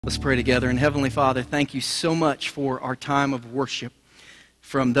Let's pray together. And Heavenly Father, thank you so much for our time of worship.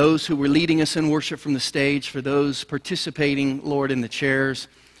 From those who were leading us in worship from the stage, for those participating, Lord, in the chairs,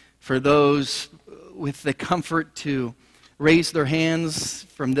 for those with the comfort to raise their hands,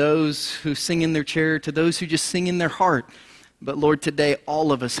 from those who sing in their chair to those who just sing in their heart. But Lord, today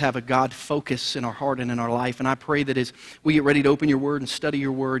all of us have a God focus in our heart and in our life. And I pray that as we get ready to open your word and study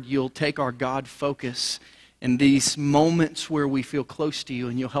your word, you'll take our God focus in these moments where we feel close to you,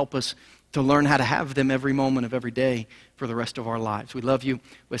 and you'll help us to learn how to have them every moment of every day for the rest of our lives. We love you.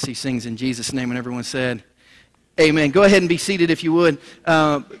 Wesley sings in Jesus' name, and everyone said, amen. Go ahead and be seated if you would.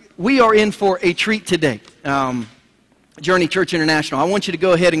 We are in for a treat today. Journey Church International. I want you to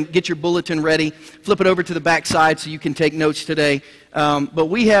go ahead and get your bulletin ready. Flip it over to the back side so you can take notes today. But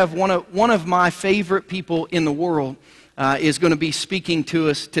we have one of my favorite people in the world is going to be speaking to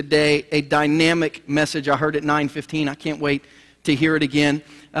us today, a dynamic message. I heard at 9:15. I can't wait to hear it again.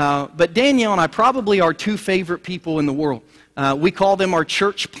 But Danielle and I probably are two favorite people in the world. We call them our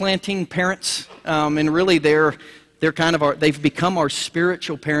church planting parents, and really they've become our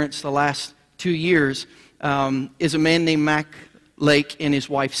spiritual parents the last 2 years. Is a man named Mac Lake and his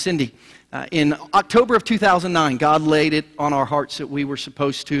wife Cindy. In October of 2009, God laid it on our hearts that we were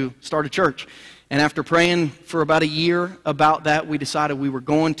supposed to start a church. And after praying for about a year about that, we decided we were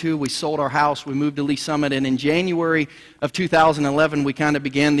going to. We sold our house. We moved to Lee Summit. And in January of 2011, we kind of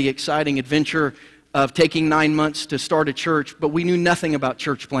began the exciting adventure of taking 9 months to start a church. But we knew nothing about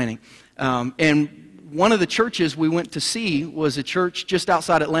church planting. And one of the churches we went to see was a church just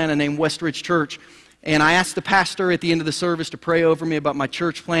outside Atlanta named Westridge Church. And I asked the pastor at the end of the service to pray over me about my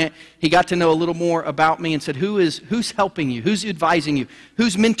church plant. He got to know a little more about me and said, who's helping you? Who's advising you?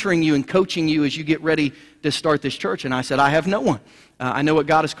 Who's mentoring you and coaching you as you get ready to start this church? And I said, I have no one. I know what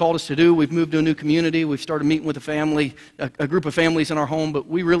God has called us to do. We've moved to a new community. We've started meeting with a group of families in our home, but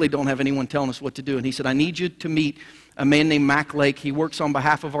we really don't have anyone telling us what to do. And he said, I need you to meet a man named Mac Lake. He works on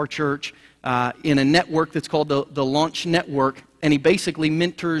behalf of our church in a network that's called the Launch Network. And he basically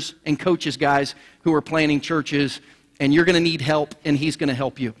mentors and coaches guys who are planning churches, and you're going to need help, and he's going to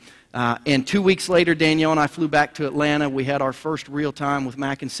help you. And 2 weeks later, Danielle and I flew back to Atlanta. We had our first real time with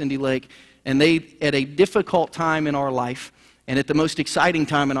Mac and Cindy Lake, and they, at a difficult time in our life, and at the most exciting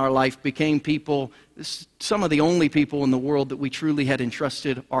time in our life, became people, some of the only people in the world that we truly had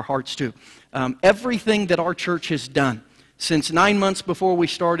entrusted our hearts to. Everything that our church has done, since 9 months before we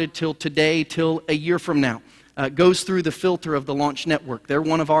started till today, till a year from now, goes through the filter of the Launch Network. They're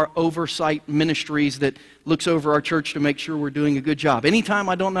one of our oversight ministries that looks over our church to make sure we're doing a good job. Anytime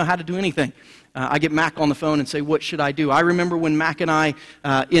I don't know how to do anything, I get Mac on the phone and say, what should I do? I remember when Mac and I,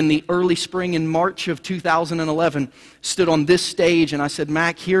 in the early spring in March of 2011, stood on this stage and I said,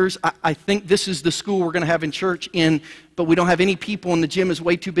 Mac, I think this is the school we're going to have in church in, but we don't have any people and the gym is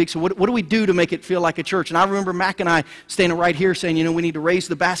way too big, so what do we do to make it feel like a church? And I remember Mac and I standing right here saying, we need to raise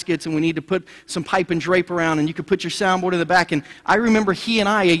the baskets and we need to put some pipe and drape around and you could put your soundboard in the back. And I remember he and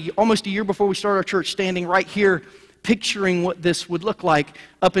I, almost a year before we started our church, standing right here picturing what this would look like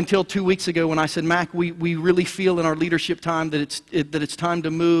up until 2 weeks ago when I said, Mac, we really feel in our leadership time that it's time to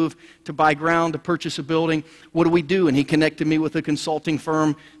move, to buy ground, to purchase a building. What do we do? And he connected me with a consulting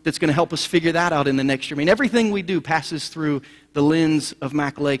firm that's going to help us figure that out in the next year. I mean, everything we do passes through the lens of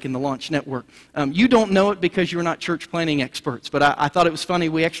Mac Lake and the Launch Network. You don't know it because you're not church planning experts, but I thought it was funny.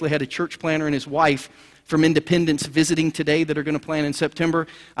 We actually had a church planner and his wife from Independence visiting today that are going to plan in September.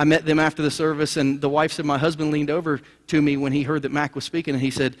 I met them after the service, and the wife said, my husband leaned over to me when he heard that Mac was speaking, and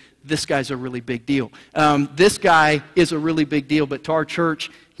he said, this guy's a really big deal. This guy is a really big deal, but to our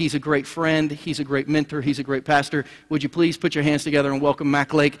church, he's a great friend, he's a great mentor, he's a great pastor. Would you please put your hands together and welcome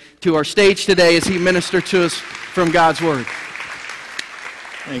Mac Lake to our stage today as he ministers to us from God's Word.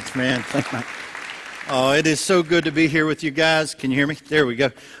 Thanks, man. Thanks, Mac. Oh, it is so good to be here with you guys. Can you hear me? There we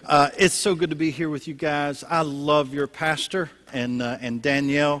go. It's so good to be here with you guys. I love your pastor and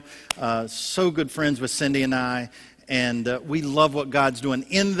Danielle. So good friends with Cindy and I. And we love what God's doing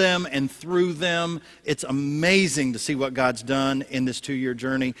in them and through them. It's amazing to see what God's done in this 2-year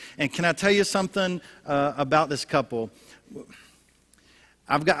journey. And can I tell you something about this couple?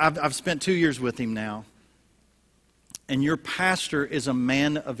 I've spent 2 years with him now. And your pastor is a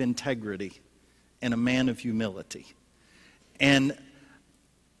man of integrity and a man of humility. And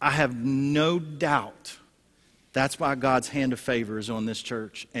I have no doubt that's why God's hand of favor is on this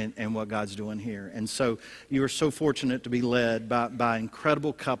church and what God's doing here. And so you are so fortunate to be led by an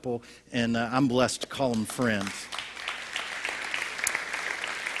incredible couple, and I'm blessed to call them friends.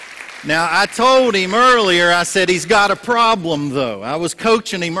 Now, I told him earlier, I said he's got a problem, though. I was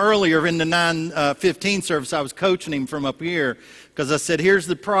coaching him earlier in the 9:15 service. I was coaching him from up here because I said, here's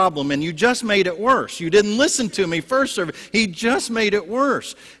the problem, and you just made it worse. You didn't listen to me first service. He just made it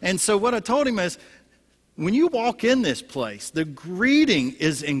worse. And so what I told him is, when you walk in this place, the greeting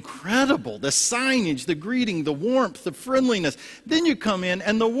is incredible. The signage, the greeting, the warmth, the friendliness. Then you come in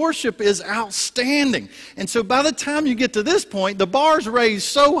and the worship is outstanding. And so by the time you get to this point, the bar's raised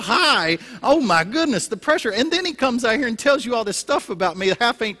so high, oh my goodness, the pressure. And then he comes out here and tells you all this stuff about me that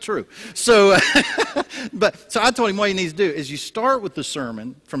half ain't true. So, so I told him what he needs to do is you start with the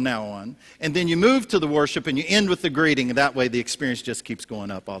sermon from now on, and then you move to the worship and you end with the greeting. And that way the experience just keeps going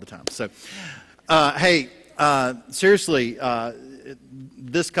up all the time. So. Seriously,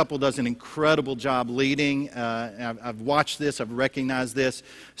 this couple does an incredible job leading. I've watched this. I've recognized this.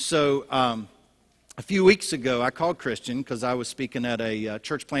 So a few weeks ago, I called Christian because I was speaking at a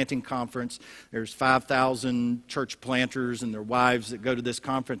church planting conference. There's 5,000 church planters and their wives that go to this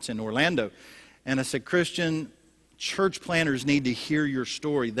conference in Orlando. And I said, Christian, church planters need to hear your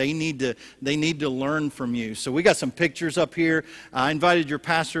story. They need to learn from you. So we got some pictures up here. I invited your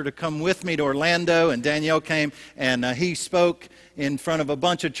pastor to come with me to Orlando, and Danielle came, and he spoke in front of a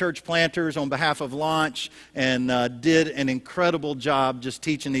bunch of church planters on behalf of Launch, and did an incredible job just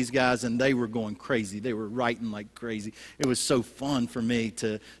teaching these guys, and they were going crazy. They were writing like crazy. It was so fun for me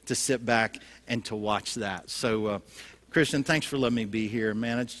to sit back and to watch that. So, Christian, thanks for letting me be here.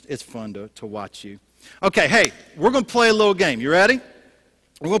 Man, it's fun to watch you. Okay, hey, we're going to play a little game. You ready?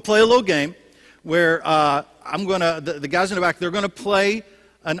 We're going to play a little game where the guys in the back, they're going to play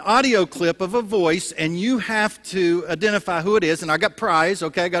an audio clip of a voice, and you have to identify who it is. And I got prize,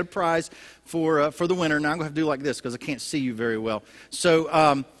 okay? I got a prize for the winner. Now I'm going to have to do like this because I can't see you very well.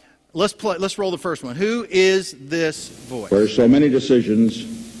 So let's roll the first one. Who is this voice? Where so many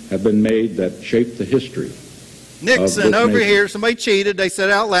decisions have been made that shape the history. Nixon over here. Somebody cheated. They said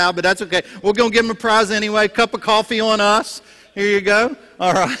it out loud, but that's okay. We're going to give them a prize anyway. Cup of coffee on us. Here you go.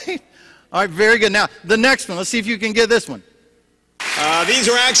 All right. All right, very good. Now, the next one. Let's see if you can get this one. These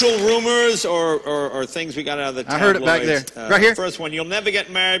are actual rumors or things we got out of the tabloids. I heard it back there. Right here? First one, you'll never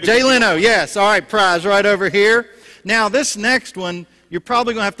get married. Jay Leno, yes. All right, prize right over here. Now, this next one, you're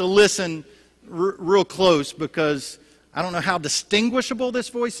probably going to have to listen real close because I don't know how distinguishable this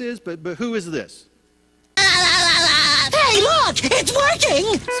voice is, but who is this? Hey, look! It's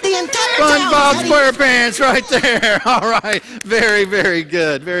working! The entire SpongeBob SquarePants right there. All right. Very, very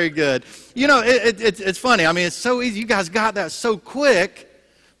good. Very good. You know, it's funny. I mean, it's so easy. You guys got that so quick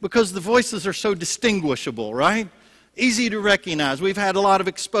because the voices are so distinguishable, right? Easy to recognize. We've had a lot of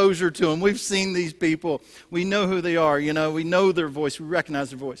exposure to them. We've seen these people. We know who they are. You know, we know their voice. We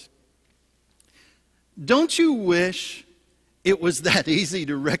recognize their voice. Don't you wish it was that easy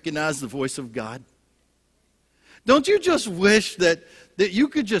to recognize the voice of God? Don't you just wish that you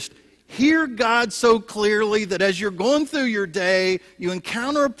could just hear God so clearly that as you're going through your day, you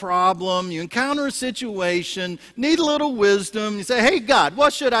encounter a problem, you encounter a situation, need a little wisdom, you say, hey, God,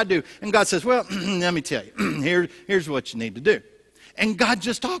 what should I do? And God says, well, let me tell you, here's what you need to do. And God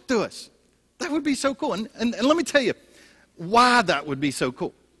just talked to us. That would be so cool. And let me tell you why that would be so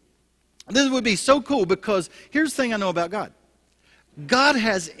cool. This would be so cool because here's the thing I know about God. God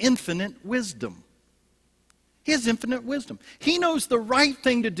has infinite wisdom. He has infinite wisdom. He knows the right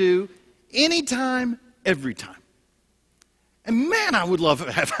thing to do anytime, every time. And man, I would love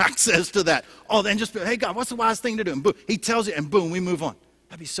to have access to that. Oh, then just, hey, God, what's the wise thing to do? And boom, he tells you, and boom, we move on.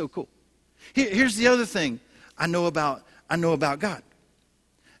 That'd be so cool. Here's the other thing I know about God.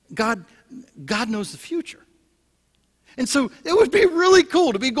 God knows the future. And so it would be really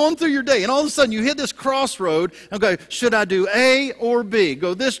cool to be going through your day, and all of a sudden you hit this crossroad, and go, should I do A or B?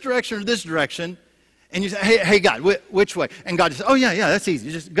 Go this direction or this direction? And you say, hey, God, which way? And God says, oh, yeah, that's easy.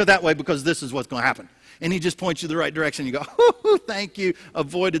 Just go that way because this is what's going to happen. And he just points you the right direction. You go, oh, thank you,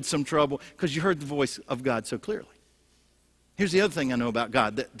 avoided some trouble because you heard the voice of God so clearly. Here's the other thing I know about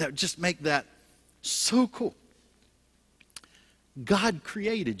God that just make that so cool. God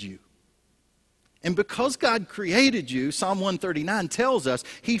created you. And because God created you, Psalm 139 tells us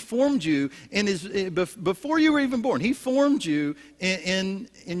he formed you before you were even born. He formed you in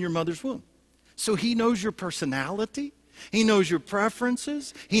your mother's womb. So he knows your personality. He knows your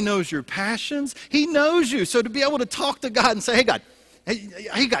preferences. He knows your passions. He knows you. So to be able to talk to God and say, hey,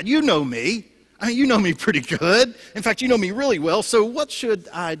 God, you know me. I mean, you know me pretty good. In fact, you know me really well. So what should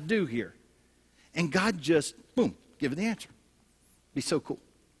I do here? And God just, boom, give it the answer. Be so cool.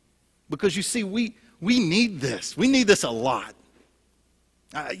 Because you see, we need this. We need this a lot.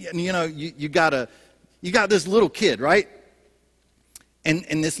 You got this little kid, right?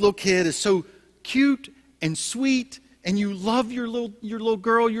 And this little kid is so cute and sweet and you love your little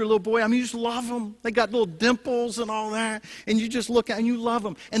girl, your little boy. I mean, you just love them. They got little dimples and all that, and you just look at and you love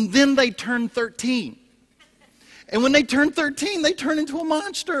them. And then they turn 13. And when they turn 13, they turn into a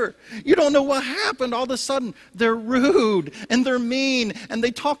monster. You don't know what happened. All of a sudden, they're rude and they're mean, and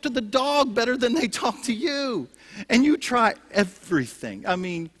they talk to the dog better than they talk to you. And you try everything. I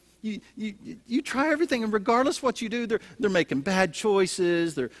mean, you try everything, and regardless what you do, they're making bad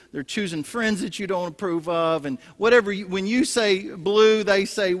choices. They're choosing friends that you don't approve of, and whatever. When you say blue, they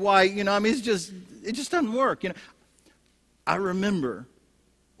say white. You know, I mean, it just doesn't work. You know, I remember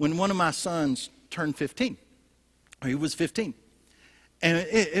when one of my sons turned 15. He was 15, and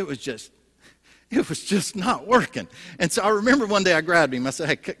it was just not working. And so I remember one day I grabbed him. I said,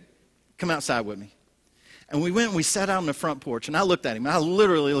 "Hey, come outside with me." And we went and we sat out on the front porch, and I looked at him. I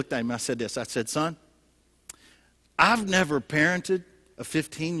literally looked at him. I said this. I said, "Son, I've never parented a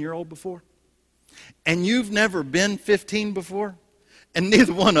 15-year-old before, and you've never been 15 before, and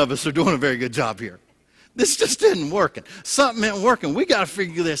neither one of us are doing a very good job here. This just isn't working. Something ain't working. We got to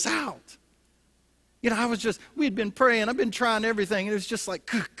figure this out." You know, we had been praying. I've been trying everything, and it was just like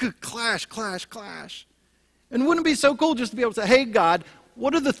clash. And wouldn't it be so cool just to be able to say, "Hey, God,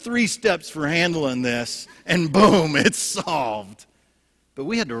 what are the 3 steps for handling this?" And boom, it's solved. But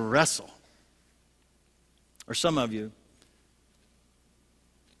we had to wrestle. Or some of you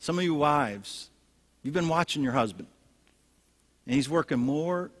wives, you've been watching your husband, and he's working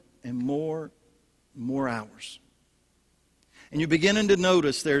more and more hours. And you're beginning to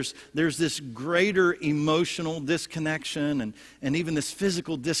notice there's this greater emotional disconnection and even this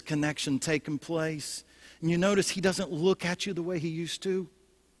physical disconnection taking place. And you notice he doesn't look at you the way he used to.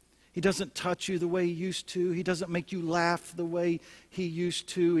 He doesn't touch you the way he used to. He doesn't make you laugh the way he used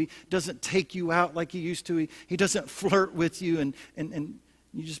to. He doesn't take you out like he used to. He doesn't flirt with you. And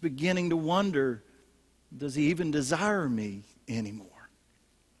you're just beginning to wonder, does he even desire me anymore?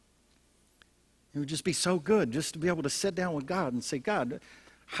 It would just be so good just to be able to sit down with God and say, "God,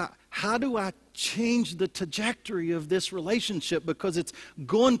 how do I change the trajectory of this relationship, because it's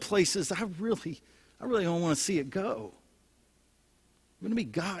going places I really don't want to see it go." It wouldn't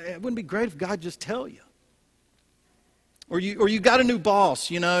be great if God just tell you. Or you got a new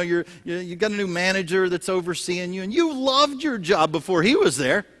boss, you know, you got a new manager that's overseeing you, and you loved your job before he was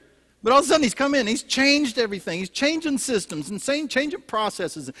there. But all of a sudden he's come in, he's changed everything. He's changing systems and changing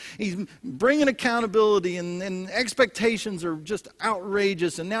processes. He's bringing accountability, and expectations are just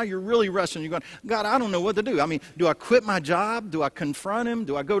outrageous. And now you're really wrestling. You're going, "God, I don't know what to do. I mean, do I quit my job? Do I confront him?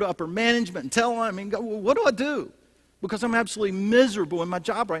 Do I go to upper management and tell him? I mean, what do I do? Because I'm absolutely miserable in my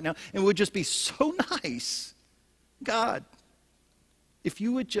job right now. And it would just be so nice, God, if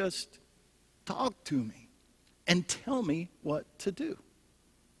you would just talk to me and tell me what to do."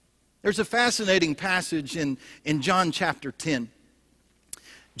 There's a fascinating passage in John chapter 10.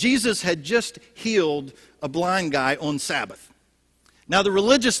 Jesus had just healed a blind guy on Sabbath. Now, the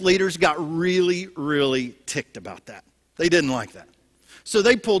religious leaders got really, really ticked about that. They didn't like that. So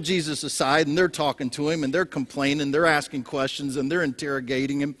they pulled Jesus aside, and they're talking to him, and they're complaining, they're asking questions, and they're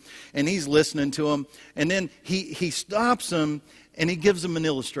interrogating him, and he's listening to them. And then he stops them, and he gives them an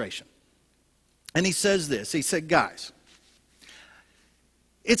illustration. And he says this. He said, "Guys,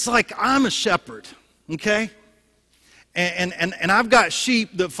 it's like I'm a shepherd, okay? And I've got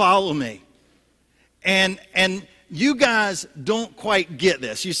sheep that follow me. And you guys don't quite get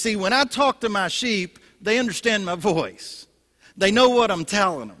this. You see, when I talk to my sheep, they understand my voice. They know what I'm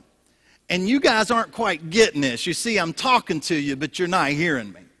telling them. And you guys aren't quite getting this. You see, I'm talking to you, but you're not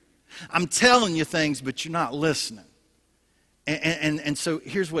hearing me. I'm telling you things, but you're not listening." And so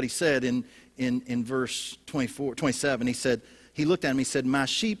here's what he said in verse 27. He looked at him, he said, "My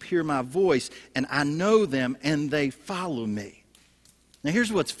sheep hear my voice, and I know them, and they follow me." Now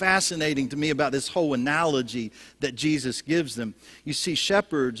here's what's fascinating to me about this whole analogy that Jesus gives them. You see,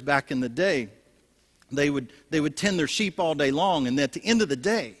 shepherds back in the day, they would tend their sheep all day long, and at the end of the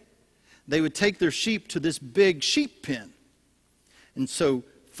day, they would take their sheep to this big sheep pen. And so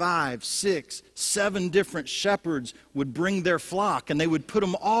 5, 6, 7 different shepherds would bring their flock, and they would put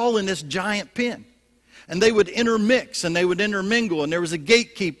them all in this giant pen. And they would intermix and they would intermingle, and there was a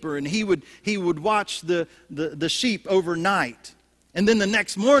gatekeeper, and he would watch the sheep overnight. And then the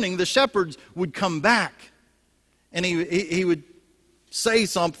next morning the shepherds would come back, and he would say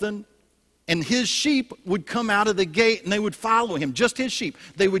something, and his sheep would come out of the gate and they would follow him, just his sheep.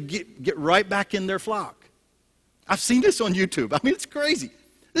 They would get right back in their flock. I've seen this on YouTube. I mean, it's crazy.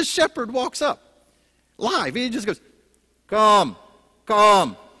 This shepherd walks up live. He just goes, "Come,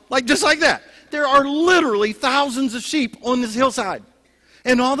 come," just like that. There are literally thousands of sheep on this hillside.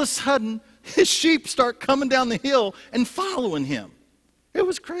 And all of a sudden, his sheep start coming down the hill and following him. It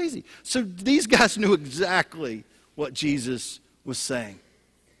was crazy. So these guys knew exactly what Jesus was saying.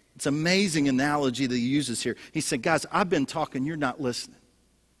 It's an amazing analogy that he uses here. He said, guys, I've been talking, you're not listening.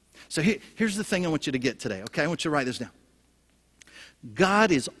 So here's the thing I want you to get today, okay? I want you to write this down.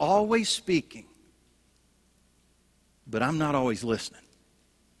 God is always speaking, but I'm not always listening.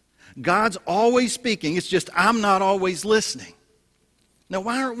 God's always speaking, it's just I'm not always listening. Now,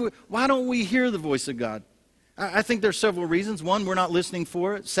 why don't we hear the voice of God? I think there's several reasons. One, we're not listening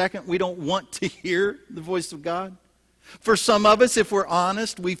for it. Second, we don't want to hear the voice of God. For some of us, if we're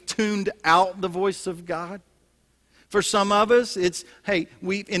honest, we've tuned out the voice of God. For some of us, it's, hey,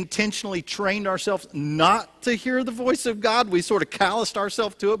 we've intentionally trained ourselves not to hear the voice of God. We sort of calloused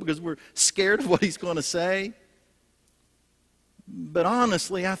ourselves to it because we're scared of what he's going to say. But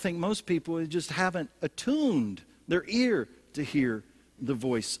honestly, I think most people just haven't attuned their ear to hear the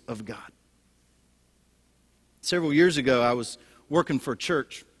voice of God. Several years ago, I was working for a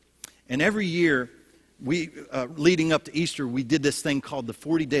church, and every year, leading up to Easter, we did this thing called the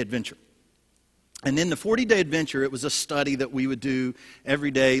 40-Day Adventure. And in the 40-Day Adventure, it was a study that we would do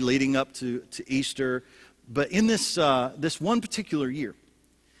every day leading up to Easter. But in this one particular year,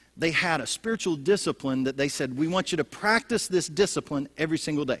 they had a spiritual discipline that they said, we want you to practice this discipline every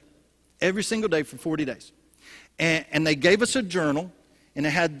single day for 40 days. And they gave us a journal, and it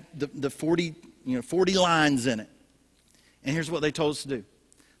had the 40 lines in it. And here's what they told us to do.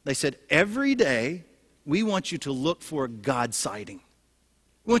 They said, every day, we want you to look for a God sighting.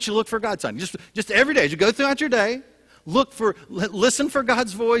 We want you to look for a God sighting. Just every day, as you go throughout your day, listen for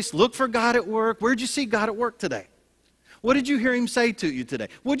God's voice, look for God at work. Where'd you see God at work today? What did you hear him say to you today?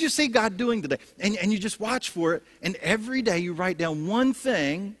 What did you see God doing today? And you just watch for it, and every day you write down one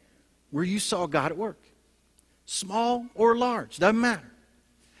thing where you saw God at work. Small or large, doesn't matter.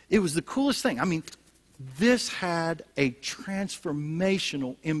 It was the coolest thing. I mean, this had a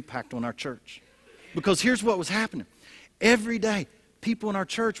transformational impact on our church. Because here's what was happening. Every day, people in our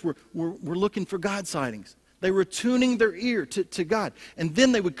church were looking for God sightings. They were tuning their ear to God. And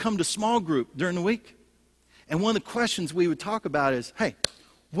then they would come to small group during the week. And one of the questions we would talk about is, hey,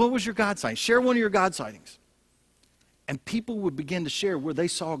 what was your God sighting? Share one of your God sightings. And people would begin to share where they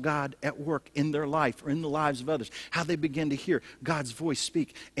saw God at work in their life or in the lives of others. How they began to hear God's voice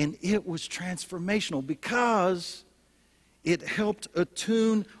speak. And it was transformational because it helped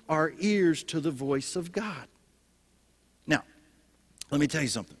attune our ears to the voice of God. Now, let me tell you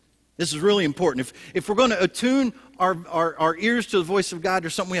something. This is really important. If we're going to attune our ears to the voice of God,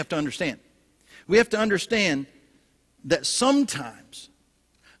 there's something we have to understand. We have to understand that sometimes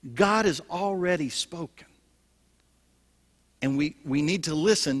God has already spoken. And we need to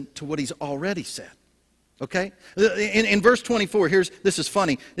listen to what he's already said. Okay? In verse 24, this is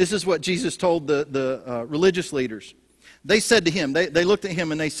funny. This is what Jesus told the religious leaders. They said to him, they looked at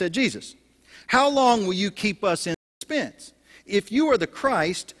him and they said, Jesus, how long will you keep us in suspense? If you are the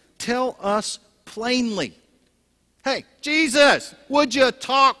Christ, tell us plainly. Hey, Jesus, would you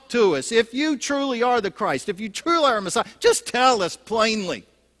talk to us? If you truly are the Christ, if you truly are Messiah, just tell us plainly.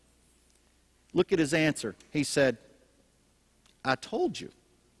 Look at his answer. He said, I told you.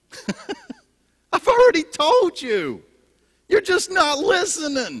 I've already told you. You're just not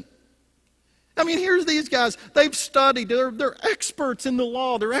listening. I mean, here's these guys. They've studied. They're experts in the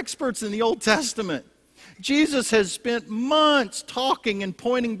law. They're experts in the Old Testament. Jesus has spent months talking and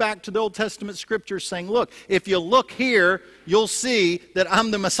pointing back to the Old Testament scriptures saying, look, if you look here, you'll see that I'm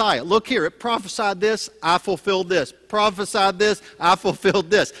the Messiah. Look here, it prophesied this, I fulfilled this. Prophesied this, I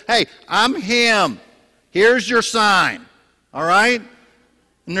fulfilled this. Hey, I'm him. Here's your sign. All right?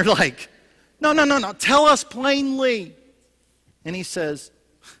 And they're like, no, tell us plainly. And he says,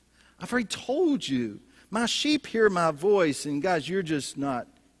 I've already told you. My sheep hear my voice, and guys, you're just not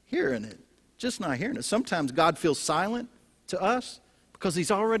hearing it. Just not hearing it. Sometimes God feels silent to us because he's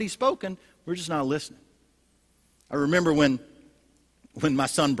already spoken. We're just not listening. I remember when my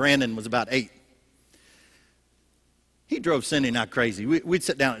son Brandon was about 8. He drove Cindy and I crazy. We'd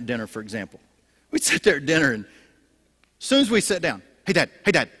sit down at dinner, for example. We'd sit there at dinner, and as soon as we sit down, hey,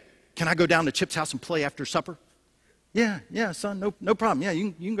 Dad, can I go down to Chip's house and play after supper? Yeah, son, no problem. Yeah,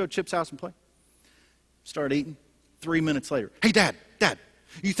 you can go to Chip's house and play. Start eating. 3 minutes later, hey, Dad,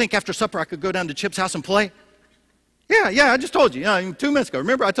 you think after supper I could go down to Chip's house and play? Yeah, I just told you. 2 minutes ago.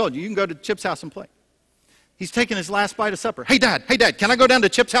 Remember I told you can go to Chip's house and play. He's taking his last bite of supper. Hey, Dad, can I go down to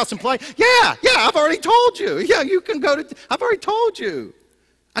Chip's house and play? Yeah, I've already told you. Yeah, you can go to, I've already told you.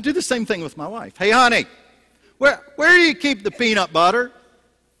 I do the same thing with my wife. Hey, honey, where do you keep the peanut butter?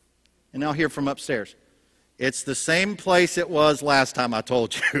 And I'll hear from upstairs. It's the same place it was last time I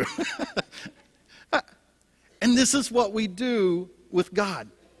told you. And this is what we do with God.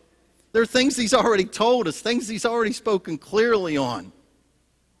 There are things He's already told us, things He's already spoken clearly on.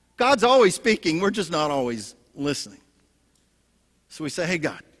 God's always speaking, we're just not always listening. So we say, hey,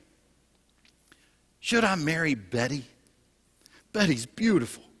 God, should I marry Betty? Betty's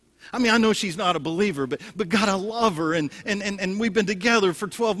beautiful. I mean, I know she's not a believer, but God, I love her, and we've been together for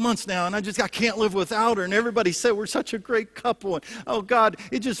 12 months now, and I can't live without her, and everybody said we're such a great couple, and oh, God,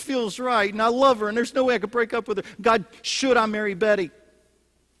 it just feels right, and I love her, and there's no way I could break up with her. God, should I marry Betty?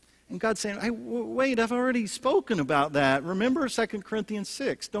 And God's saying, hey, wait, I've already spoken about that. Remember 2 Corinthians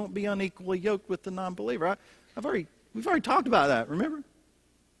 6, don't be unequally yoked with the non-believer. We've already talked about that, remember?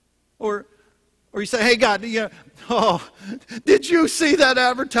 Or you say, hey, God, did you see that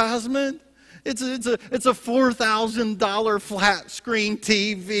advertisement? It's a $4,000 flat screen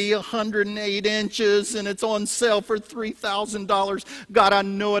TV, 108 inches, and it's on sale for $3,000. God, I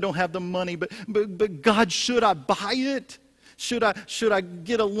know I don't have the money, but God, should I buy it? Should I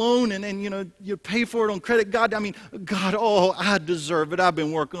get a loan and you pay for it on credit? God, I deserve it. I've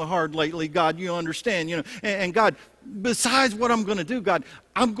been working hard lately. God, you understand, and God, besides what I'm going to do, God,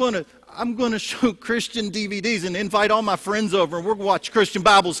 I'm going to show Christian DVDs and invite all my friends over, and we'll watch Christian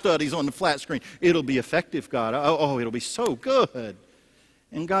Bible studies on the flat screen. It'll be effective, God. It'll be so good.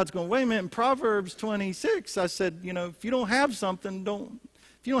 And God's going, wait a minute, in Proverbs 26, I said, if you don't have something,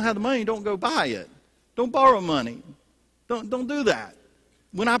 if you don't have the money, don't go buy it. Don't borrow money. Don't do that.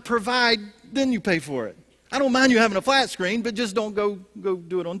 When I provide, then you pay for it. I don't mind you having a flat screen, but just don't go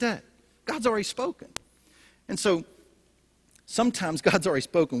do it on debt. God's already spoken. And so sometimes God's already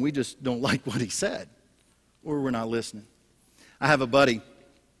spoken. We just don't like what He said, or we're not listening. I have a buddy,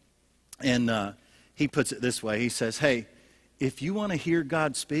 and he puts it this way. He says, hey, if you want to hear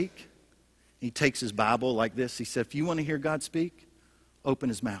God speak, he takes his Bible like this. He said, if you want to hear God speak, open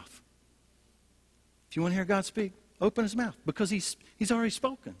His mouth. If you want to hear God speak, open His mouth, because he's already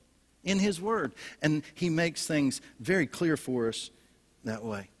spoken in His Word. And He makes things very clear for us that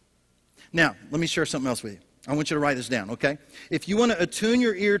way. Now, let me share something else with you. I want you to write this down, okay? If you want to attune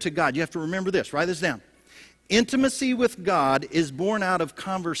your ear to God, you have to remember this. Write this down. Intimacy with God is born out of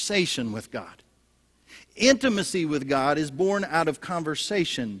conversation with God. Intimacy with God is born out of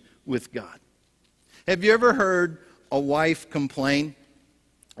conversation with God. Have you ever heard a wife complain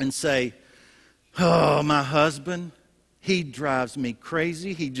and say, oh, my husband, he drives me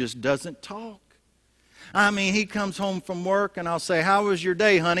crazy. He just doesn't talk. I mean, he comes home from work and I'll say, how was your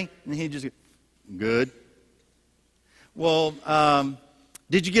day, honey? And he just goes, good. Well,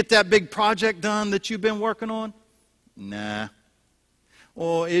 did you get that big project done that you've been working on? Nah.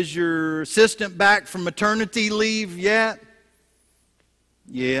 Well, is your assistant back from maternity leave yet?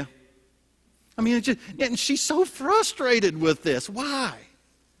 Yeah. I mean, and she's so frustrated with this. Why?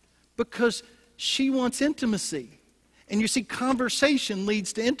 Because she wants intimacy. And you see, conversation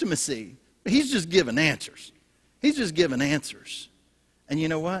leads to intimacy. He's just giving answers. He's just giving answers. And you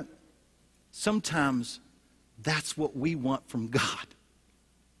know what? Sometimes that's what we want from God.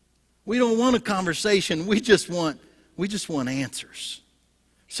 We don't want a conversation. We just want answers.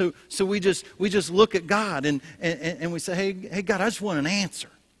 So we just look at God and we say, hey God, I just want an answer.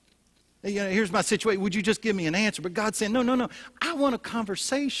 Here's my situation. Would you just give me an answer? But God's saying, no. I want a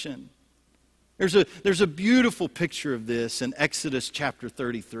conversation. There's a beautiful picture of this in Exodus chapter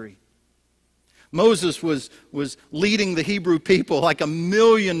 33. Moses was leading the Hebrew people, like 1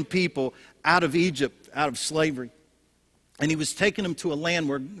 million people, out of Egypt, out of slavery. And he was taking them to a land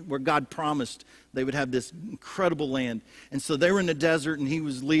where God promised they would have this incredible land. And so they were in the desert, and he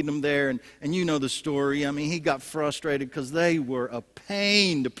was leading them there. And you know the story. I mean, he got frustrated because they were a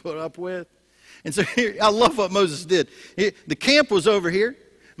pain to put up with. And so here, I love what Moses did. The camp was over here.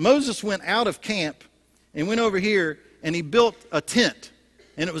 Moses went out of camp and went over here, and he built a tent,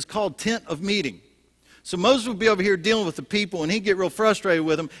 and it was called Tent of Meeting. So Moses would be over here dealing with the people, and he'd get real frustrated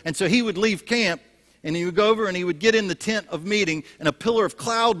with them, and so he would leave camp, and he would go over and he would get in the Tent of Meeting, and a pillar of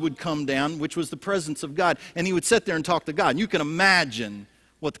cloud would come down, which was the presence of God, and he would sit there and talk to God. And you can imagine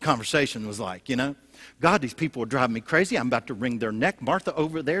what the conversation was like, God, these people are driving me crazy. I'm about to wring their neck. Martha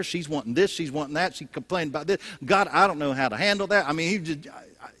over there, she's wanting this, she's wanting that. She complained about this. God, I don't know how to handle that. I mean,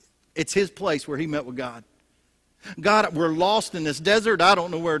 it's his place where he met with God. God, we're lost in this desert. I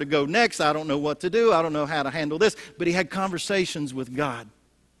don't know where to go next. I don't know what to do. I don't know how to handle this. But he had conversations with God.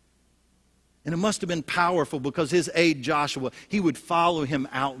 And it must have been powerful because his aide Joshua, he would follow him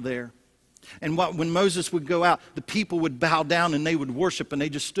out there. And when Moses would go out, the people would bow down and they would worship, and they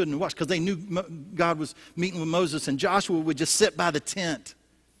just stood and watched because they knew God was meeting with Moses. And Joshua would just sit by the tent.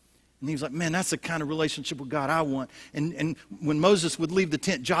 And he was like, man, that's the kind of relationship with God I want. And when Moses would leave the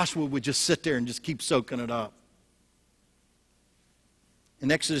tent, Joshua would just sit there and just keep soaking it up.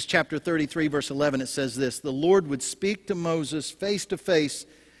 In Exodus chapter 33, verse 11, it says this: the Lord would speak to Moses face to face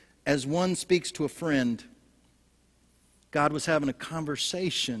as one speaks to a friend. God was having a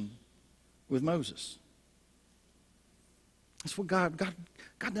conversation with Moses. That's what God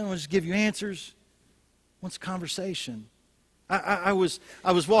doesn't want to just give you answers. He wants conversation. I was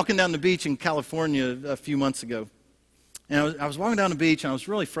walking down the beach in California a few months ago. And I was walking down the beach, and I was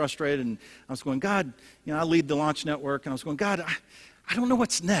really frustrated. And I was going, God, I lead the Launch Network. And I was going, God, I don't know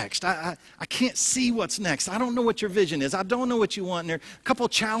what's next. I can't see what's next. I don't know what your vision is. I don't know what you want. And there are a couple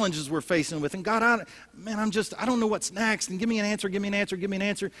of challenges we're facing with. And God, I don't know what's next. And give me an answer, give me an answer, give me an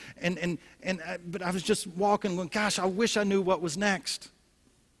answer. But I was just walking going, gosh, I wish I knew what was next.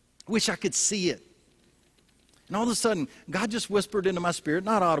 I wish I could see it. And all of a sudden, God just whispered into my spirit,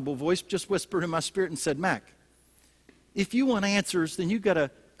 not audible voice, just whispered in my spirit and said, Mac, if you want answers, then you've got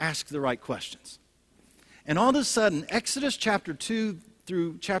to ask the right questions. And all of a sudden, Exodus chapter 2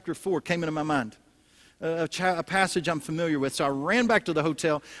 through chapter 4 came into my mind, a passage I'm familiar with. So I ran back to the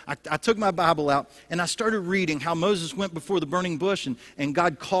hotel. I took my Bible out, and I started reading how Moses went before the burning bush, and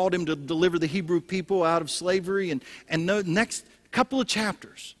God called him to deliver the Hebrew people out of slavery. And the next couple of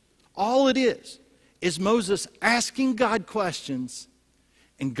chapters, all it is Moses asking God questions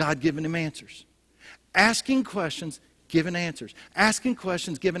and God giving him answers. Asking questions, giving answers. Asking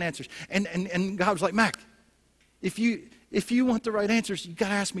questions, giving answers. And God was like, Mac, if you want the right answers, you've got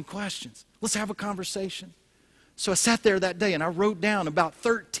to ask me questions. Let's have a conversation. So I sat there that day and I wrote down about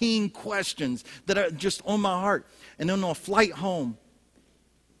 13 questions that are just on my heart. And then on a flight home,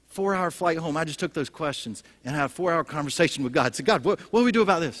 4-hour flight home, I just took those questions and had a 4-hour conversation with God. I said, God, what do we do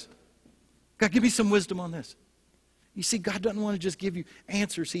about this? God, give me some wisdom on this. You see, God doesn't want to just give you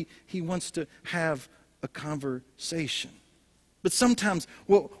answers. He wants to have a conversation. But sometimes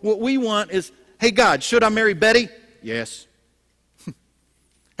what we want is, hey, God, should I marry Betty? Yes.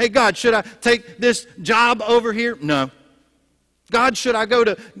 Hey, God, should I take this job over here? No. God, should I go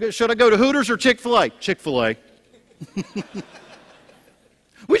to Hooters or Chick-fil-A? Chick-fil-A.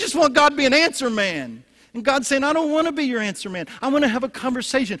 We just want God to be an answer man. And God's saying, I don't want to be your answer man. I want to have a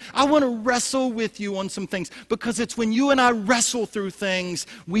conversation. I want to wrestle with you on some things. Because it's when you and I wrestle through things,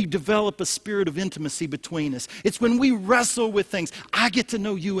 we develop a spirit of intimacy between us. It's when we wrestle with things, I get to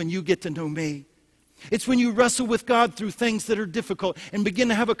know you and you get to know me. It's when you wrestle with God through things that are difficult and begin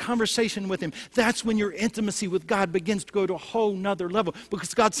to have a conversation with Him. That's when your intimacy with God begins to go to a whole nother level.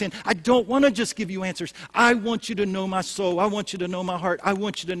 Because God's saying, I don't want to just give you answers. I want you to know my soul. I want you to know my heart. I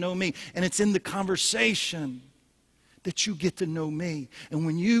want you to know me. And it's in the conversation that you get to know me. And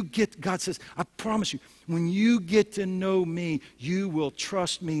when you get, God says, I promise you, when you get to know me, you will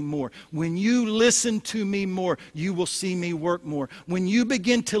trust me more. When you listen to me more, you will see me work more. When you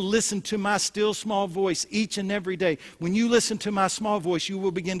begin to listen to my still small voice each and every day, when you listen to my small voice, you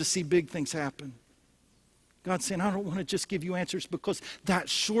will begin to see big things happen. God's saying, I don't want to just give you answers because that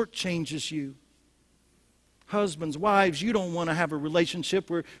shortchanges you. Husbands, wives, you don't want to have a relationship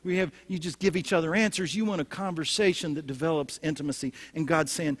where you just give each other answers. You want a conversation that develops intimacy. And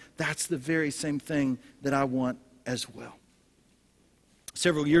God's saying, that's the very same thing that I want as well.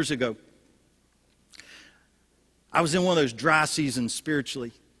 Several years ago, I was in one of those dry seasons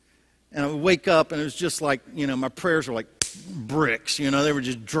spiritually. And I would wake up and it was just like, my prayers were like bricks. They were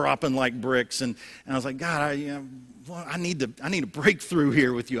just dropping like bricks. And I was like, God, I need a breakthrough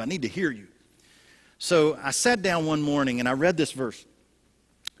here with you. I need to hear you. So I sat down one morning and I read this verse.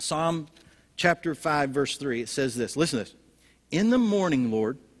 Psalm chapter 5, verse 3. It says this. Listen to this. In the morning,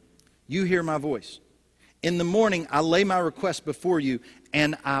 Lord, you hear my voice. In the morning, I lay my request before you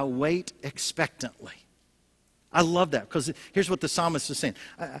and I wait expectantly. I love that because here's what the psalmist is saying.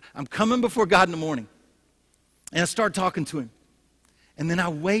 I'm coming before God in the morning and I start talking to Him. And then I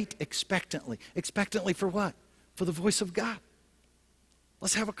wait expectantly. Expectantly for what? For the voice of God.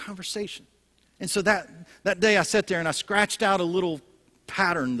 Let's have a conversation. And so that day I sat there and I scratched out a little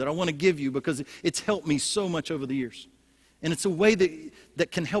pattern that I want to give you because it's helped me so much over the years. And it's a way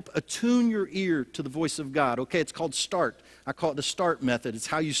that can help attune your ear to the voice of God. Okay, it's called START. I call it the START method. It's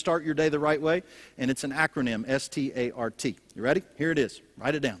how you start your day the right way. And it's an acronym, S-T-A-R-T. You ready? Here it is.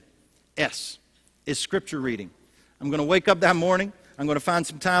 Write it down. S is scripture reading. I'm going to wake up that morning. I'm going to find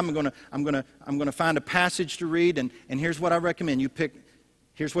some time. I'm going to find a passage to read. And here's what I recommend.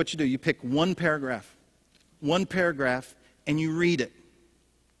 Here's what you do. You pick one paragraph, and you read it.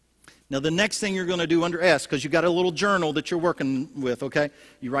 Now, the next thing you're going to do under S, because you've got a little journal that you're working with, okay?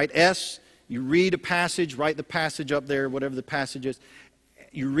 You write S, you read a passage, write the passage up there, whatever the passage is.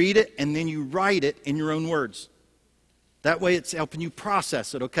 You read it, and then you write it in your own words. That way it's helping you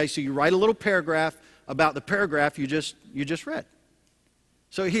process it, okay? So you write a little paragraph about the paragraph you just read.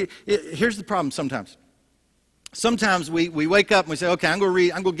 So here's the problem sometimes. Sometimes we wake up and we say, okay, I'm going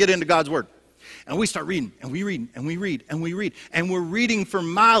to get into God's Word. And we start reading, and we read, and we read, and we read. And we're reading for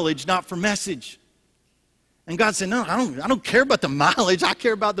mileage, not for message. And God said, no, I don't care about the mileage. I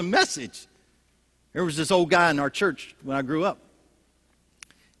care about the message. There was this old guy in our church when I grew up.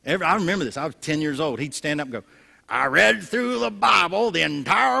 I remember this. I was 10 years old. He'd stand up and go, I read through the Bible, the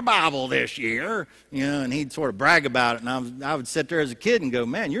entire Bible this year. You know, and he'd sort of brag about it. And I would sit there as a kid and go,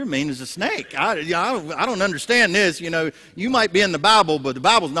 man, you're mean as a snake. I don't understand this. You know, you might be in the Bible, but the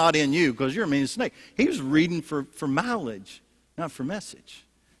Bible's not in you because you're mean as a snake. He was reading for mileage, not for message.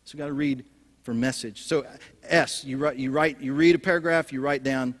 So you got to read for message. So S, you read a paragraph, you write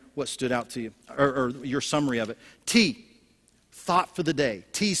down what stood out to you, or your summary of it. T, thought for the day.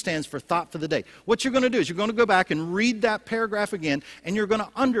 T stands for thought for the day. What you're going to do is you're going to go back and read that paragraph again, and you're going to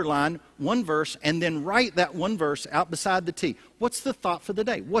underline one verse and then write that one verse out beside the T. What's the thought for the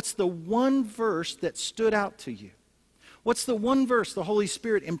day? What's the one verse that stood out to you? What's the one verse the Holy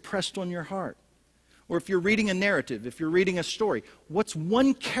Spirit impressed on your heart? Or if you're reading a narrative, if you're reading a story, what's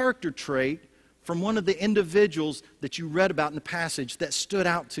one character trait from one of the individuals that you read about in the passage that stood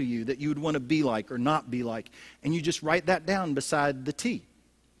out to you that you would want to be like or not be like? And you just write that down beside the T.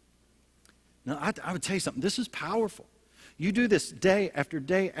 Now, I would tell you something. This is powerful. You do this day after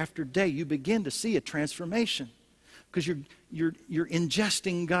day after day, you begin to see a transformation because you're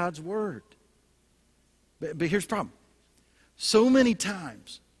ingesting God's Word. But here's the problem. So many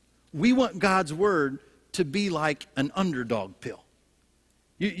times, we want God's Word to be like an underdog pill.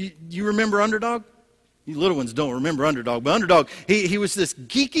 You remember Underdog? You little ones don't remember Underdog. But Underdog, he was this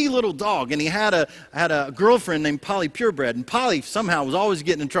geeky little dog, and he had a girlfriend named Polly Purebred. And Polly somehow was always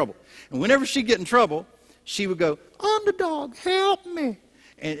getting in trouble. And whenever she'd get in trouble, she would go, Underdog, help me.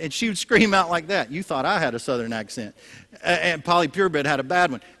 And she would scream out like that. You thought I had a southern accent. And Polly Purebred had a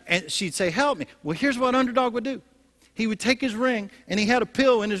bad one. And she'd say, help me. Well, here's what Underdog would do. He would take his ring, and he had a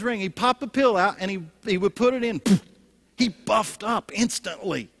pill in his ring. He'd pop the pill out, and he would put it in. Poof. He buffed up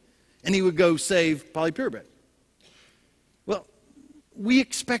instantly, and he would go save Polly Purebred. Well, we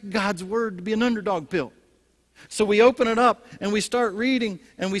expect God's Word to be an underdog pill. So we open it up, and we start reading,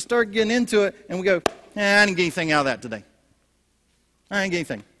 and we start getting into it, and we go, I didn't get anything out of that today. I didn't get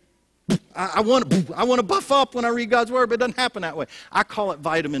anything. I want to buff up when I read God's Word, but it doesn't happen that way. I call it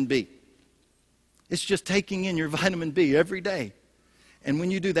vitamin B. It's just taking in your vitamin B every day. And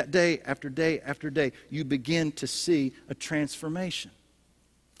when you do that day after day after day, you begin to see a transformation.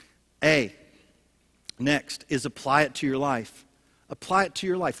 A, next, is apply it to your life. Apply it to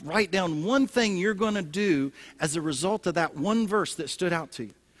your life. Write down one thing you're going to do as a result of that one verse that stood out to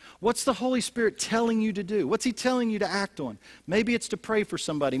you. What's the Holy Spirit telling you to do? What's He telling you to act on? Maybe it's to pray for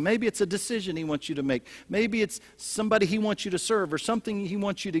somebody. Maybe it's a decision He wants you to make. Maybe it's somebody He wants you to serve or something He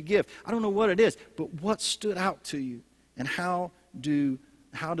wants you to give. I don't know what it is, but what stood out to you, and how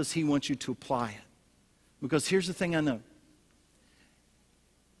does He want you to apply it? Because here's the thing I know.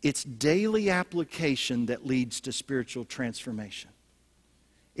 It's daily application that leads to spiritual transformation.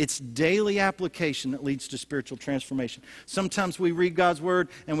 It's daily application that leads to spiritual transformation. Sometimes we read God's Word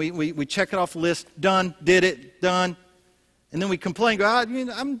and we check it off the list. Done, did it, done. And then we complain, go, I don't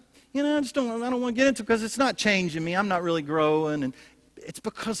want to get into it because it's not changing me. I'm not really growing. And it's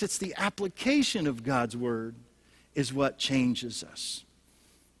because it's the application of God's Word is what changes us.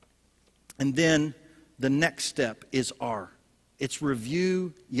 And then the next step is R. It's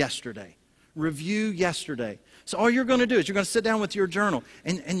review yesterday. Review yesterday. So all you're going to do is you're going to sit down with your journal,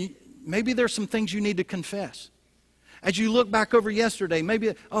 and maybe there's some things you need to confess. As you look back over yesterday,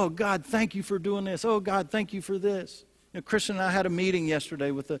 maybe, oh, God, thank you for doing this. Oh, God, thank you for this. You know, Christian and I had a meeting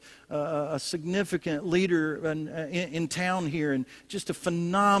yesterday with a significant leader in town here, and just a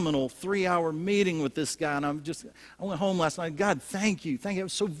phenomenal 3-hour meeting with this guy. And I went home last night. God, thank you. Thank you. It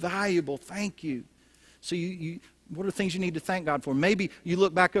was so valuable. Thank you. So what are the things you need to thank God for? Maybe you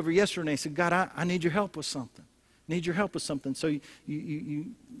look back over yesterday and say, God, I need your help with something. I need your help with something. So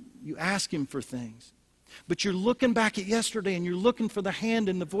you ask Him for things. But you're looking back at yesterday, and you're looking for the hand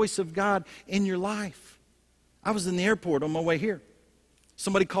and the voice of God in your life. I was in the airport on my way here.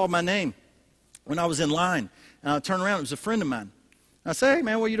 Somebody called my name when I was in line. And I turned around. It was a friend of mine. I said, hey,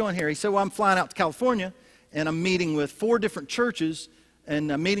 man, what are you doing here? He said, well, I'm flying out to California, and I'm meeting with 4 different churches,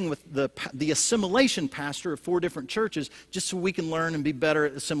 and I'm meeting with the assimilation pastor of 4 different churches just so we can learn and be better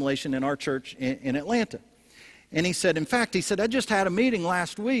at assimilation in our church in Atlanta. And he said, I just had a meeting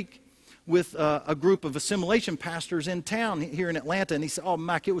last week with a group of assimilation pastors in town here in Atlanta. And he said, oh,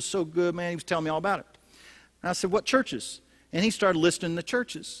 Mike, it was so good, man. He was telling me all about it. And I said, what churches? And he started listing the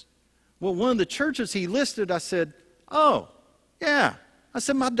churches. Well, one of the churches he listed, I said, oh, yeah, I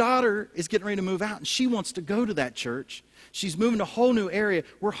said, my daughter is getting ready to move out, and she wants to go to that church. She's moving to a whole new area.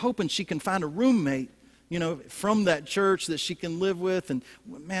 We're hoping she can find a roommate, from that church that she can live with. And,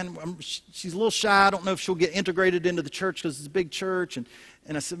 man, she's a little shy. I don't know if she'll get integrated into the church because it's a big church. And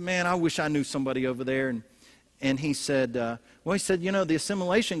I said, man, I wish I knew somebody over there. And he said, the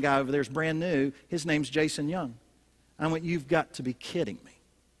assimilation guy over there is brand new. His name's Jason Young. I went, you've got to be kidding me.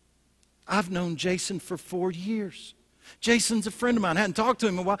 I've known Jason for 4 years. Jason's a friend of mine. I hadn't talked to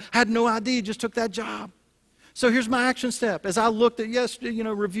him in a while. Had no idea. He just took that job. So here's my action step. As I looked at yesterday,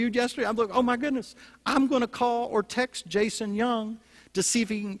 reviewed yesterday, I'm like, oh my goodness, I'm going to call or text Jason Young to see if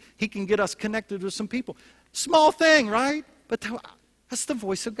he can get us connected with some people. Small thing, right? But that's the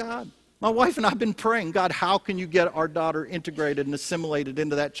voice of God. My wife and I have been praying, God, how can you get our daughter integrated and assimilated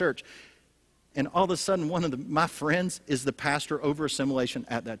into that church? And all of a sudden, one of my friends is the pastor over assimilation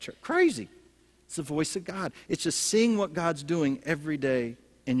at that church. Crazy. It's the voice of God. It's just seeing what God's doing every day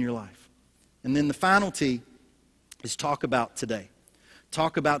in your life. And then the final T is talk about today.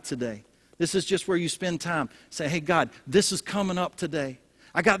 Talk about today. This is just where you spend time. Say, hey, God, this is coming up today.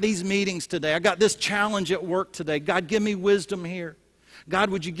 I got these meetings today. I got this challenge at work today. God, give me wisdom here. God,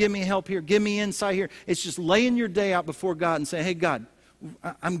 would you give me help here? Give me insight here. It's just laying your day out before God and saying, hey, God,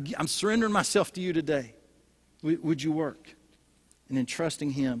 I'm surrendering myself to you today. Would you work? And in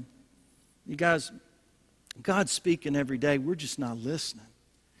trusting Him. You guys, God's speaking every day. We're just not listening.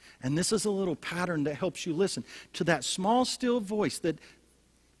 And this is a little pattern that helps you listen to that small, still voice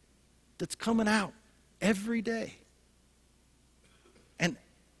that's coming out every day.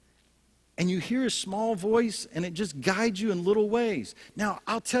 And you hear His small voice, and it just guides you in little ways. Now,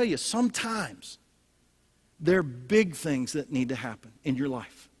 I'll tell you, sometimes there are big things that need to happen in your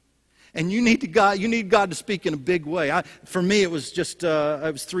life. And you need God to speak in a big way. For me, it was just,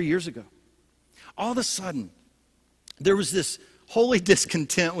 it was 3 years ago. All of a sudden, there was this holy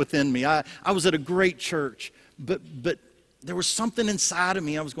discontent within me. I was at a great church, but there was something inside of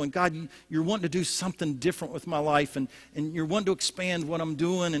me. I was going, God, you're wanting to do something different with my life, and you're wanting to expand what I'm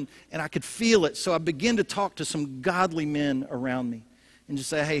doing, and I could feel it. So I began to talk to some godly men around me and just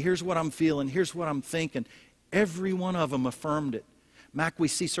say, hey, here's what I'm feeling, here's what I'm thinking. Every one of them affirmed it. Mac, we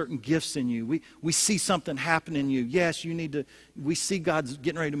see certain gifts in you. We see something happen in you. Yes, we see God's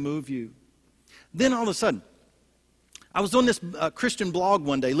getting ready to move you. Then all of a sudden, I was on this Christian blog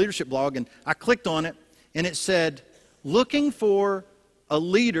one day, leadership blog, and I clicked on it, and it said, looking for a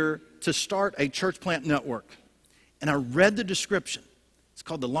leader to start a church plant network. And I read the description. It's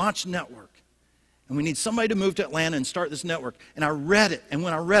called the Launch Network. And we need somebody to move to Atlanta and start this network. And I read it, and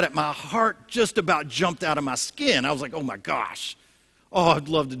when I read it, my heart just about jumped out of my skin. I was like, oh my gosh. Oh, I'd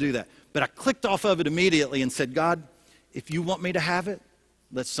love to do that. But I clicked off of it immediately and said, God, if you want me to have it,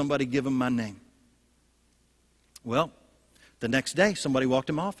 let somebody give them my name. Well, the next day, somebody walked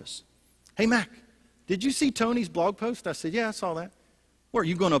in my office. Hey, Mac, did you see Tony's blog post? I said, yeah, I saw that. What, are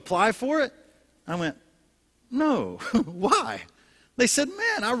you going to apply for it? I went, no. Why? They said,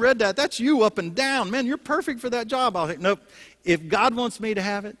 man, I read that. That's you up and down. Man, you're perfect for that job. I was like, nope. If God wants me to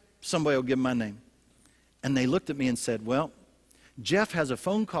have it, somebody will give him my name. And they looked at me and said, well, Jeff has a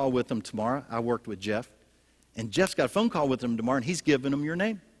phone call with him tomorrow. I worked with Jeff. And Jeff's got a phone call with him tomorrow, and he's giving him your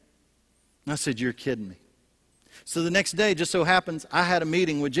name. And I said, you're kidding me. So the next day, just so happens, I had a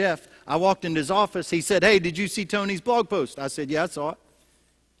meeting with Jeff. I walked into his office. He said, hey, did you see Tony's blog post? I said, yeah, I saw it.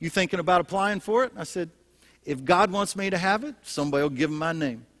 You thinking about applying for it? I said, if God wants me to have it, somebody will give him my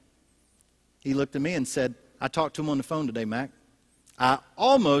name. He looked at me and said, I talked to him on the phone today, Mac. I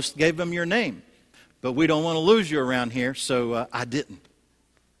almost gave him your name, but we don't want to lose you around here, so I didn't.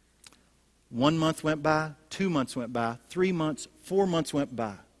 1 month went by, 2 months went by, 3 months, 4 months went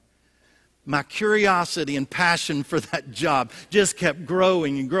by. My curiosity and passion for that job just kept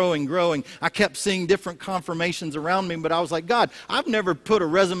growing and growing and growing. I kept seeing different confirmations around me, but I was like, God, I've never put a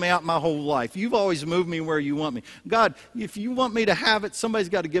resume out my whole life. You've always moved me where you want me. God, if you want me to have it, somebody's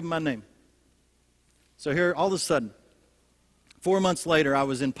got to give my name. So here, all of a sudden, 4 months later, I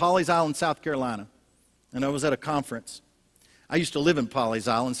was in Pawleys Island, South Carolina, and I was at a conference. I used to live in Pawleys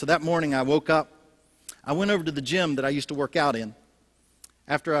Island, so that morning I woke up. I went over to the gym that I used to work out in.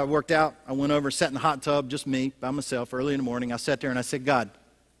 After I worked out, I went over, sat in the hot tub, just me, by myself, early in the morning. I sat there and I said, God,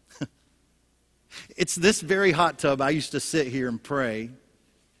 it's this very hot tub I used to sit here and pray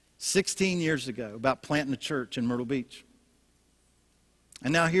 16 years ago about planting a church in Myrtle Beach.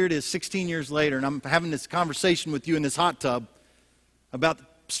 And now here it is 16 years later, and I'm having this conversation with you in this hot tub about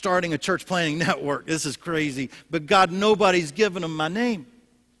starting a church planting network. This is crazy. But God, nobody's given them my name.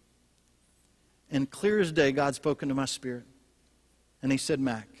 And clear as day, God spoke into my spirit. And he said,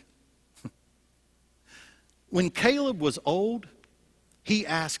 Mac, when Caleb was old, He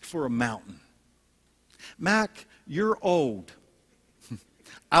asked for a mountain. Mac, you're old.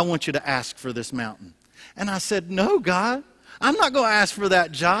 I want you to ask for this mountain. And I said, no, God, I'm not going to ask for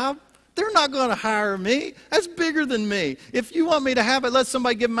that job. They're not going to hire me. That's bigger than me. If you want me to have it, let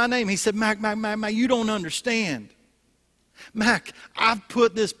somebody give my name. He said, Mac, you don't understand. Mac, I've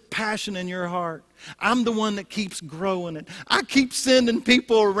put this passion in your heart. I'm the one that keeps growing it. I keep sending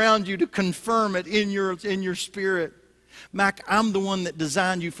people around you to confirm it in your spirit. Mac, I'm the one that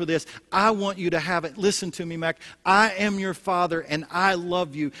designed you for this. I want you to have it. Listen to me, Mac. I am your father and I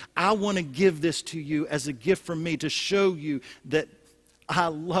love you. I want to give this to you as a gift from me to show you that I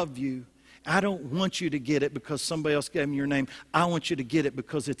love you. I don't want you to get it because somebody else gave me your name. I want you to get it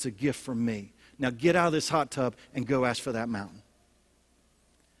because it's a gift from me. Now get out of this hot tub and go ask for that mountain.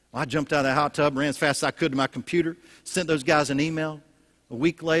 Well, I jumped out of that hot tub, ran as fast as I could to my computer, sent those guys an email. A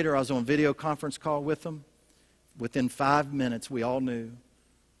week later, I was on a video conference call with them. Within 5 minutes, we all knew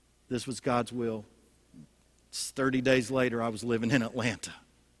this was God's will. 30 days later, I was living in Atlanta.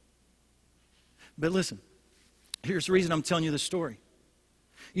 But listen, here's the reason I'm telling you this story.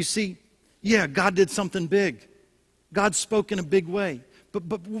 You see, yeah, God did something big. God spoke in a big way. But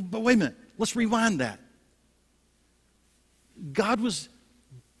wait a minute. Let's rewind that. God was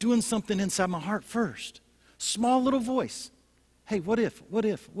doing something inside my heart first. Small little voice. Hey, what if?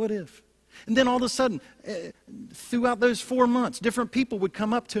 And then all of a sudden, throughout those 4 months, different people would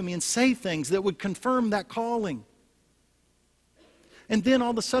come up to me and say things that would confirm that calling. And then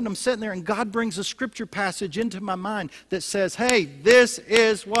all of a sudden, I'm sitting there and God brings a scripture passage into my mind that says, hey, this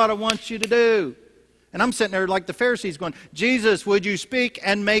is what I want you to do. And I'm sitting there like the Pharisees going, Jesus, would you speak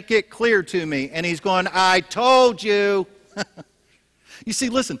and make it clear to me? And he's going, I told you. You see,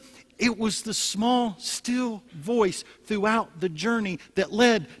 listen. It was the small, still voice throughout the journey that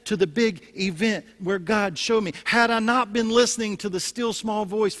led to the big event where God showed me. Had I not been listening to the still, small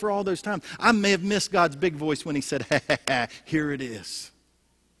voice for all those times, I may have missed God's big voice when he said, here it is.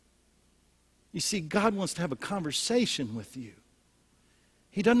 You see, God wants to have a conversation with you.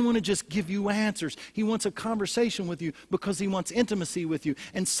 He doesn't want to just give you answers. He wants a conversation with you because he wants intimacy with you.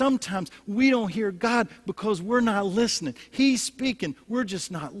 And sometimes we don't hear God because we're not listening. He's speaking. We're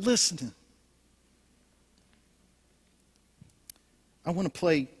just not listening. I want to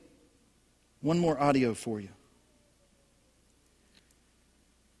play one more audio for you.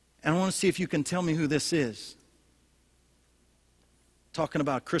 And I want to see if you can tell me who this is. Talking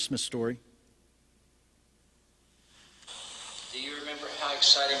about a Christmas story.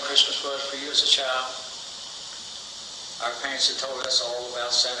 Exciting Christmas was for you as a child. Our parents had told us all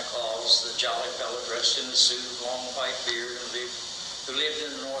about Santa Claus, the jolly fellow dressed in a suit, long white beard, who lived in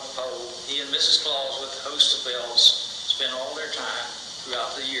the North Pole. He and Mrs. Claus, with hosts of elves, spent all their time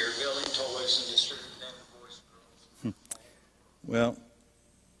throughout the year building toys and distributing them to boys and girls. Well,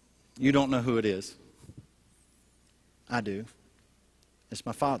 you don't know who it is. I do. It's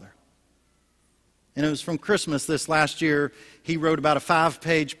my father. And it was from Christmas this last year. He wrote about a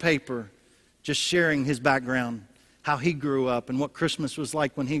 5-page paper just sharing his background, how he grew up and what Christmas was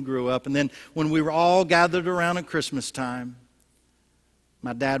like when he grew up. And then when we were all gathered around at Christmas time,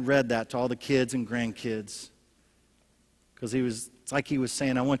 my dad read that to all the kids and grandkids. Because it's like he was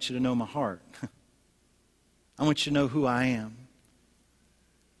saying, I want you to know my heart. I want you to know who I am.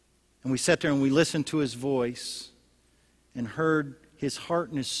 And we sat there and we listened to his voice and heard his heart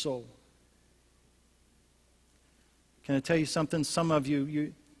and his soul. Can I tell you something? Some of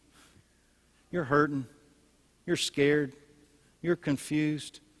you're hurting. You're scared. You're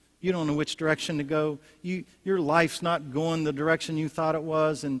confused. You don't know which direction to go. Your life's not going the direction you thought it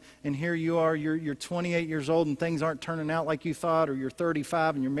was. And here you are, you're 28 years old and things aren't turning out like you thought, or you're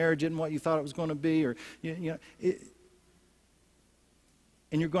 35 and your marriage isn't what you thought it was going to be. Or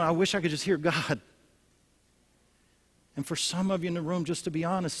and you're going, I wish I could just hear God. And for some of you in the room, just to be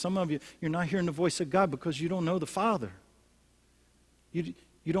honest, some of you, you're not hearing the voice of God because you don't know the Father. You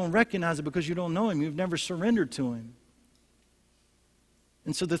don't recognize it because you don't know Him. You've never surrendered to Him.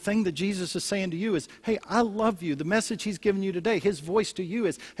 And so the thing that Jesus is saying to you is, hey, I love you. The message He's given you today, His voice to you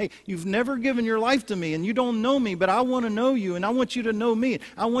is, hey, you've never given your life to me and you don't know me, but I want to know you and I want you to know me.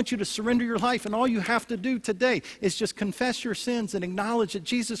 I want you to surrender your life, and all you have to do today is just confess your sins and acknowledge that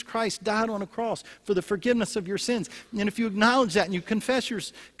Jesus Christ died on a cross for the forgiveness of your sins. And if you acknowledge that and you confess your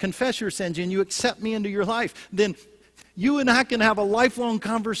sins and you accept me into your life, then you and I can have a lifelong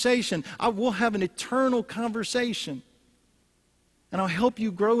conversation. We'll have an eternal conversation. And I'll help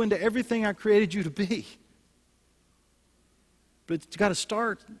you grow into everything I created you to be. But it's got to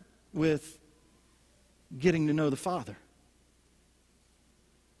start with getting to know the Father.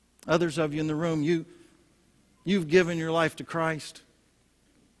 Others of you in the room, you've given your life to Christ.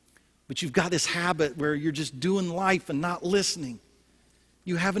 But you've got this habit where you're just doing life and not listening.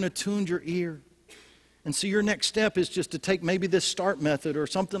 You haven't attuned your ear. And so your next step is just to take maybe this START method or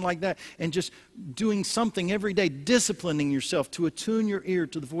something like that and just doing something every day, disciplining yourself to attune your ear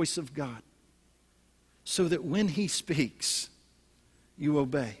to the voice of God so that when He speaks, you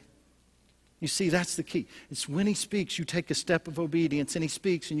obey. You see, that's the key. It's when He speaks, you take a step of obedience, and He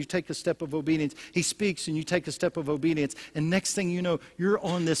speaks and you take a step of obedience. He speaks and you take a step of obedience. And next thing you know, you're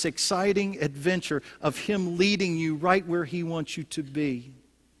on this exciting adventure of Him leading you right where He wants you to be.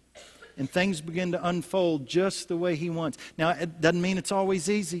 And things begin to unfold just the way He wants. Now, it doesn't mean it's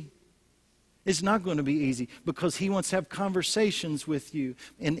always easy. It's not going to be easy because He wants to have conversations with you.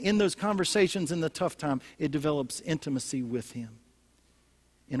 And in those conversations, in the tough time, it develops intimacy with Him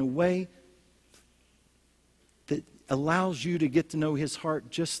in a way that allows you to get to know His heart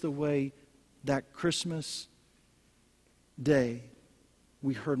just the way that Christmas day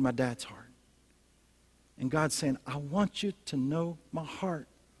we heard my dad's heart. And God's saying, I want you to know my heart.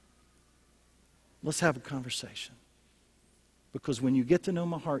 Let's have a conversation. Because when you get to know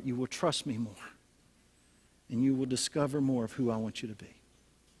my heart, you will trust me more. And you will discover more of who I want you to be.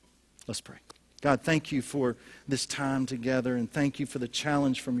 Let's pray. God, thank you for this time together, and thank you for the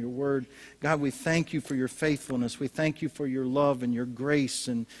challenge from your word. God, we thank you for your faithfulness. We thank you for your love and your grace,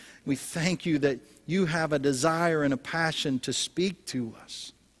 and we thank you that you have a desire and a passion to speak to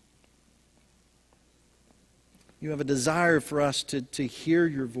us. You have a desire for us to hear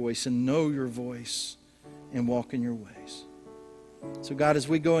your voice and know your voice and walk in your ways. So God, as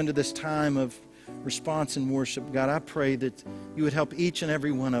we go into this time of response and worship, God, I pray that you would help each and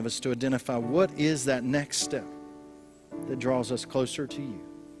every one of us to identify what is that next step that draws us closer to you.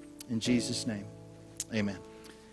 In Jesus' name, amen.